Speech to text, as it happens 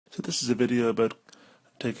So this is a video about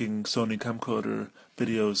taking Sony Camcorder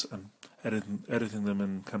videos and editing them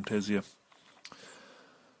in Camtasia.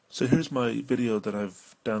 So here's my video that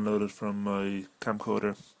I've downloaded from my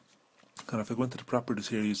camcorder, and if I go into the properties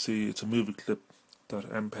here, you see it's a movie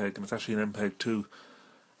clip.mpeg, and it's actually an MPEG 2,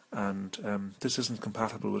 and this isn't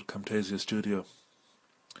compatible with Camtasia Studio.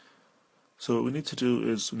 So what we need to do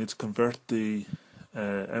is we need to convert the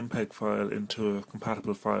MPEG file into a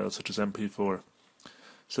compatible file such as MP4.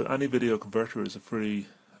 So any video converter is a free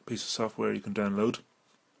piece of software you can download.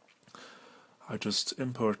 I just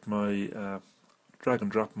import my, drag and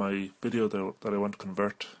drop my video that I want to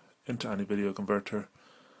convert into any video converter.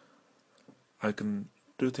 I can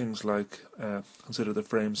do things like consider the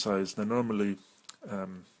frame size. Now normally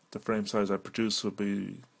the frame size I produce will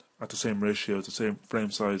be at the same ratio, the same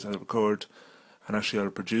frame size I record, and actually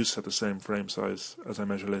I'll produce at the same frame size as I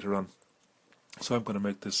measure later on. So I'm going to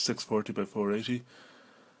make this 640 by 480.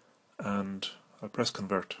 And I'll press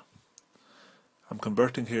convert. I'm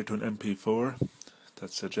converting here to an MP4.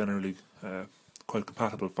 That's a generally quite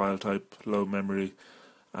compatible file type, low memory,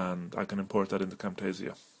 and I can import that into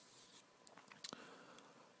Camtasia.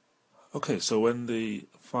 Okay, so when the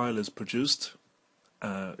file is produced,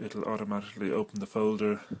 it'll automatically open the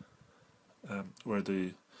folder where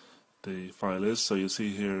the file is. So you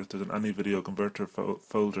see here there's an any video converter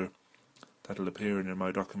folder that'll appear in your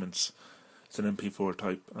My Documents. It's an MP4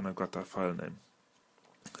 type, and I've got that file name.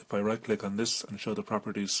 If I right click on this and show the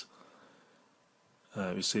properties,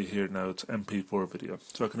 we see here now it's MP4 video,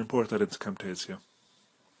 so I can import that into Camtasia.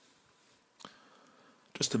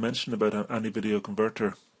 Just to mention about any video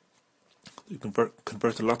converter, you can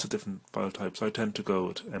convert to lots of different file types. I tend to go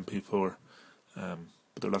with MP4, but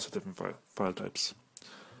there are lots of different file types.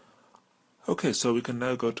 Okay, so we can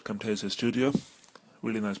now go to Camtasia Studio,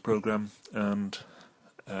 really nice program, and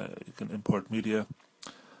you can import media.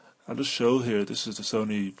 I'll just show here, this is the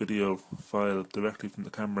Sony video file directly from the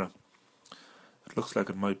camera. It looks like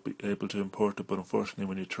it might be able to import it, but unfortunately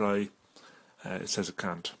when you try, it says it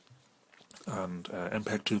can't. And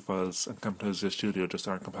MPEG 2 files and Camtasia Studio just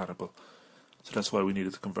aren't compatible. So that's why we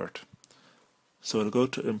needed to convert. So I'll go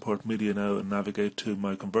to import media now and navigate to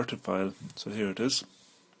my converted file. So here it is.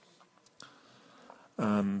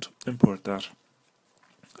 And import that.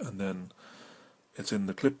 And then it's in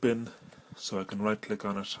the clip bin, so I can right click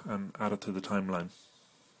on it and add it to the timeline.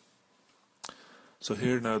 So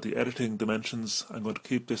here now the editing dimensions, I'm going to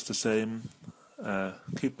keep this the same,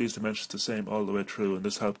 keep these dimensions the same all the way through, and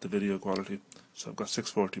this helped the video quality. So I've got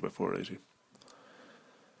 640 by 480.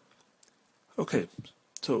 Okay,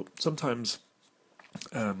 so sometimes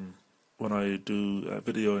when I do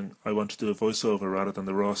videoing, I want to do a voiceover rather than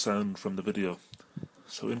the raw sound from the video.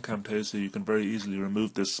 So in Camtasia you can very easily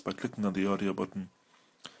remove this by clicking on the audio button,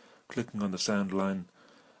 clicking on the sound line,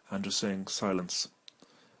 and just saying silence,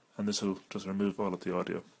 and this will just remove all of the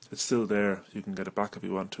audio. It's still there, you can get it back if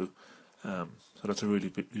you want to, so that's a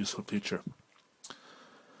really useful feature.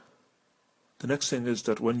 The next thing is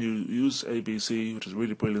that when you use AVC, which is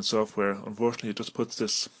really brilliant software, unfortunately it just puts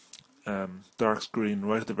this dark screen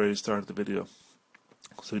right at the very start of the video.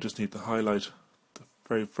 So you just need to highlight the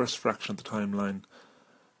very first fraction of the timeline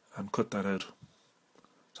and cut that out.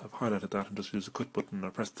 So I've highlighted that and just use the cut button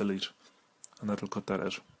or press delete, and that will cut that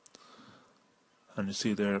out. And you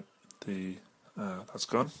see there that's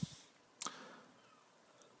gone.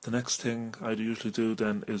 The next thing I usually do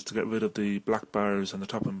then is to get rid of the black bars on the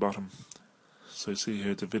top and bottom. So you see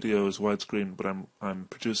here the video is widescreen, but I'm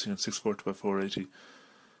producing at 640 by 480.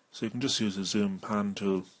 So you can just use the zoom pan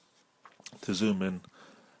tool to zoom in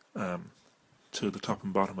to the top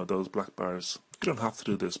and bottom of those black bars. You don't have to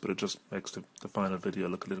do this, but it just makes the final video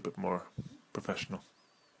look a little bit more professional.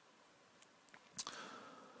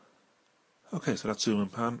 Okay, so that's zoom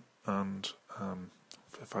and pan, and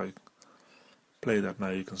if I play that now,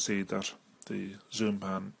 you can see that the zoom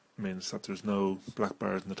pan means that there's no black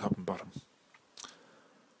bars in the top and bottom.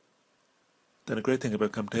 Then a great thing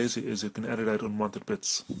about Camtasia is you can edit out unwanted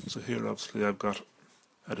bits. So here obviously I've got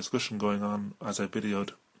a discussion going on as I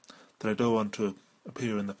videoed that I don't want to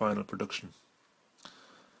appear in the final production.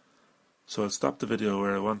 So I'll stop the video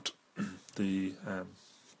where I want the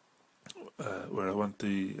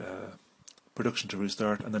production to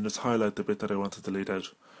restart, and then just highlight the bit that I want to delete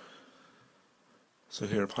out. So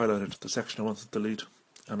here I've highlighted the section I want to delete,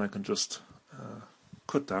 and I can just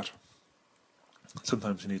cut that.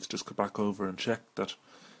 Sometimes you need to just go back over and check that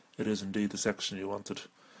it is indeed the section you wanted.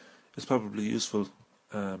 It's probably useful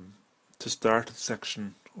to start the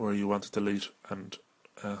section where you want to delete and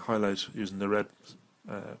highlight using the red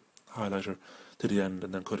highlighter to the end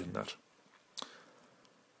and then cutting that.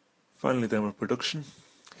 Finally then with production,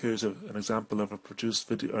 here's an example of a produced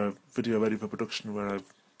video ready for production where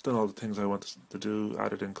I've done all the things I want to do,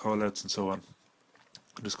 added in callouts and so on.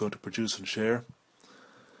 I'm just going to produce and share.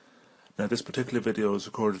 Now this particular video is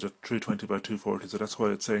recorded at 320 by 240, so that's why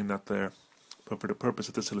it's saying that there. But for the purpose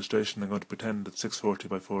of this illustration I'm going to pretend it's 640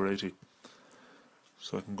 by 480.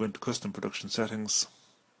 So I can go into custom production settings.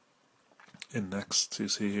 In next, you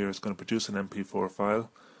see here it's going to produce an MP4 file.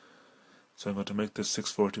 So I'm going to make this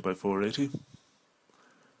 640 by 480.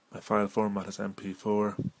 My file format is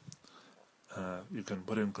MP4. You can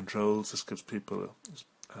put in controls. This gives people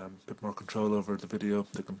a bit more control over the video.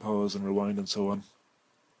 They can pause and rewind and so on.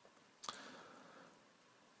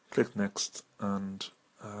 Click next, and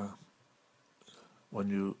when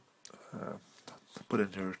you put in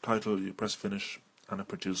your title, you press finish and it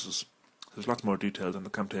produces. There's lots more details on the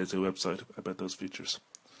Camtasia website about those features.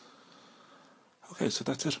 Okay, so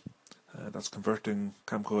that's it. That's converting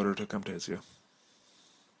Camcorder to Camtasia.